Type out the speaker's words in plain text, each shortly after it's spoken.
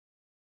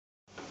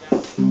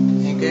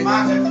Okay.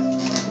 Martin.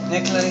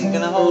 Nicola, you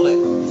gonna hold it?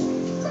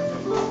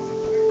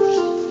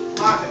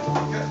 Martin,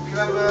 can you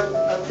have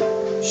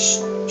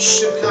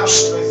two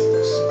cards, please?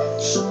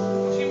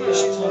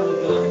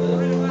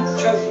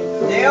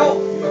 Neil?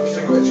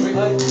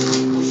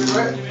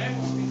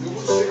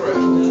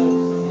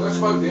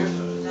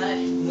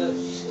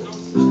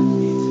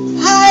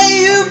 How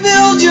you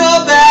build your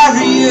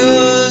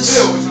barriers,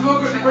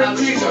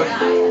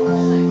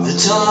 the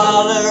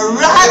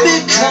taller I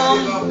become.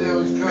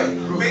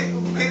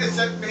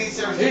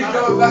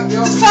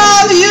 The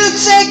farther you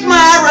take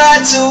my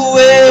rights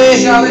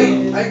away,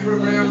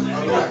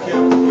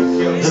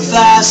 the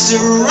faster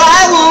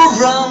I will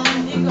run.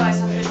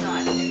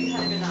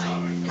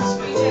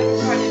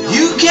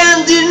 You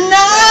can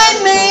deny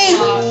me,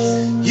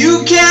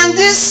 you can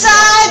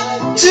decide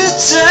to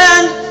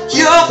turn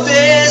your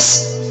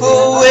face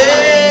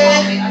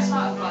away.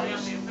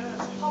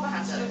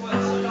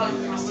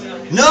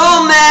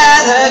 No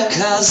matter,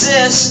 'cause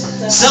there's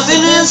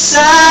something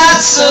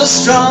inside so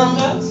strong.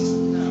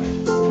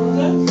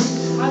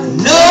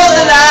 Know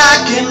that I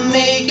can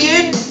make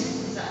it,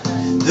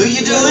 though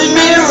you're doing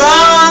me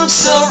wrong,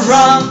 so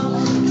wrong.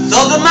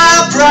 Thought that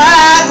my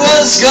pride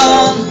was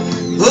gone.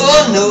 Oh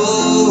no,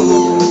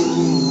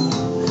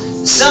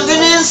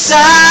 something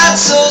inside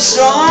so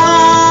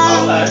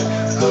strong.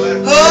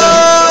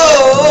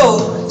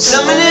 Oh,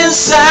 something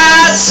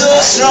inside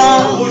so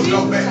strong.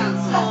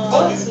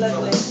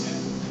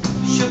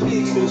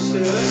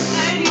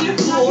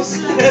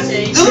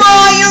 The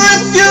more you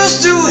refuse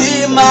to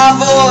hear my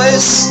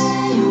voice,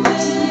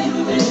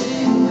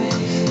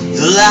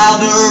 the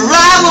louder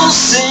I will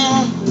sing.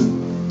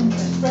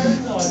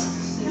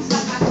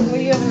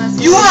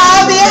 You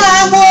hide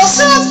behind walls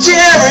of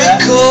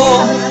Jericho,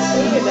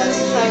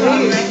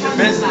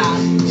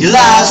 your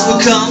lies will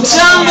come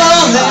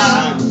tumbling.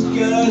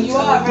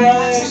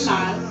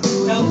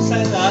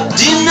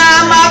 Deny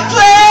my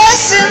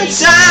place in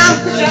time,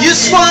 you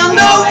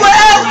squander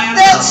wealth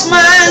that's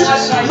mine.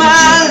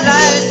 My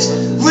light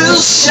will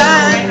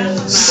shine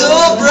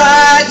so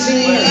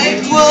brightly it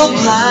will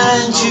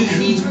blind you,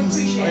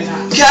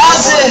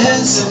 'cause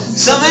there's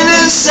something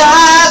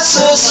inside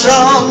so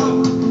strong.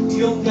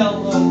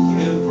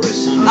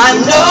 I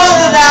know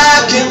that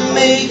I can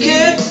make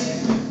it,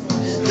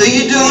 though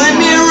you're doing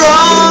me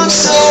wrong,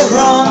 so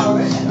wrong.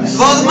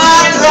 Before my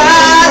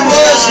pride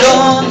was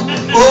gone.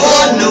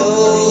 Oh no,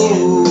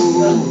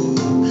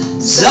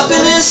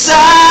 something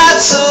inside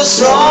so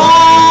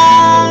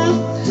strong.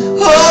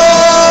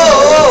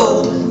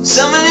 Oh,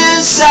 something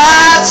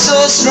inside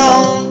so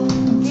strong.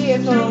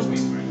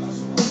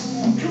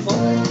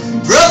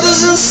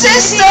 Brothers and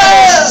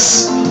sisters,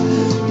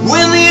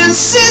 when they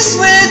insist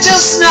we're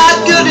just not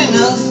good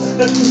enough,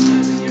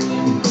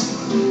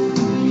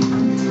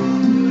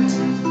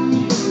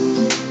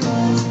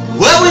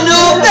 well, we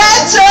know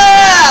better.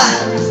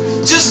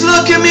 Just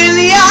look at me in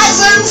the eyes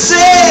and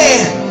say,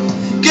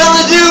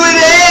 gonna do it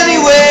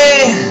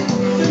anyway.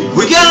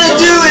 We're gonna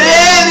do it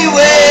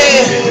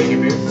anyway.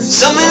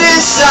 Something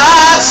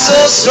inside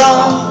so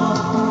strong.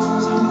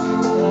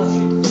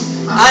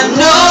 I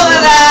know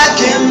that I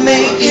can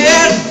make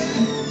it,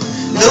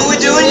 though we're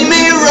doing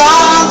me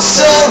wrong,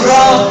 so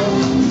wrong.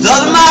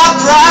 Thought my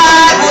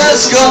pride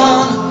was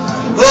gone.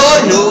 Oh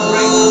no,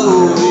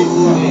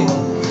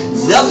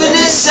 nothing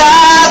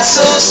inside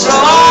so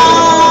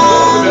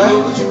strong.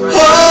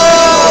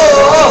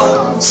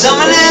 Oh,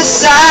 something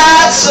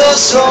inside so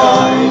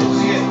strong.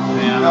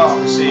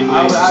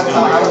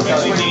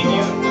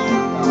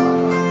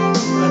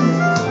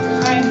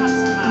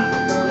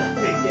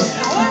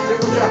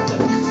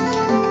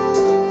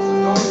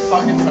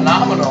 Fucking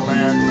phenomenal,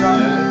 man.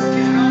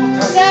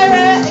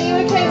 Sarah, are you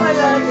okay, my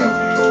love?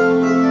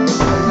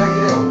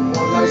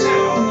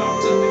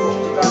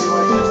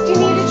 Do you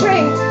need a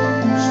drink?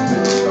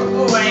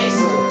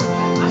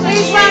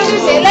 Whose round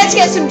is it? Let's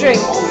get some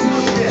drinks.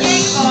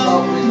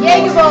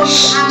 Jaeger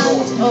bombs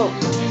and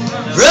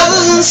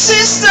Brothers and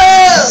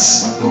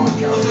sisters,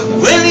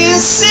 when you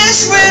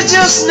insist we're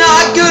just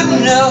not good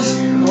enough,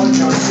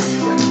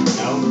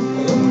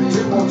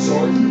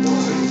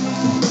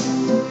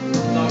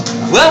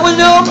 well, we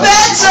know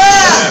better.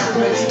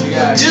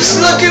 Just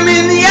look at me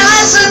in the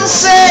eyes and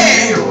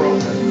say,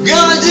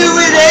 gonna do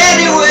it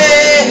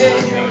anyway.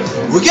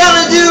 We're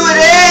gonna do it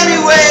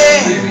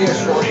anyway.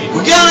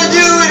 We're gonna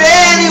do it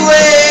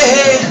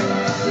anyway.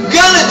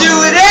 Gonna do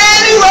it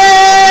anyway.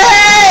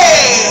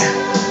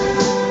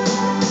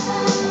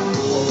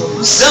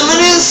 Something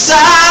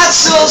inside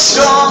so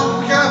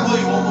strong.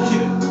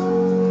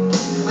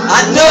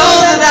 I know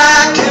that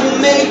I can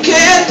make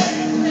it,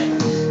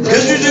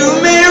 'cause you do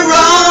me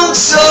wrong,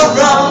 so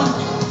wrong.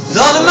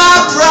 Thought that my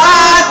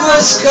pride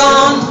was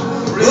gone.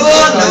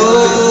 Oh no,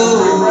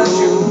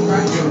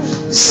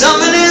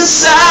 something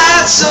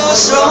inside so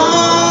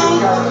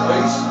strong.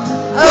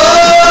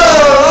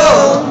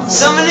 Oh,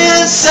 something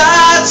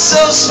inside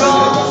so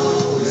strong.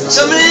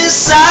 Something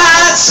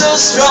inside so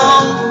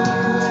strong.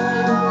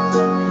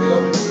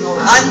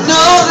 I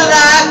know that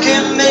I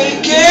can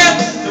make it,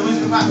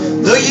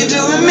 though you're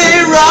doing me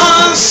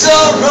wrong. done so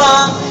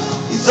wrong.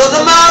 You thought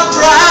that my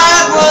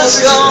pride was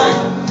gone.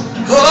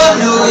 Oh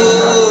no,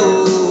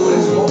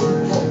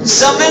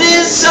 something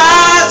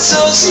inside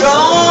so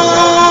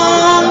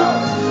strong.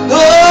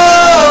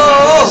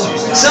 Oh,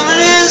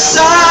 something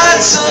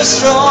inside so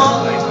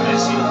strong.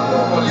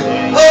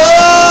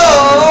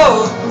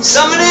 Oh,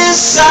 something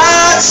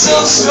inside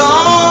so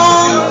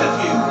strong.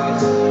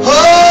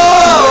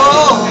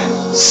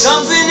 Oh,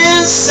 something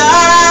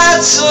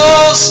inside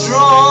so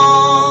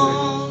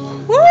strong.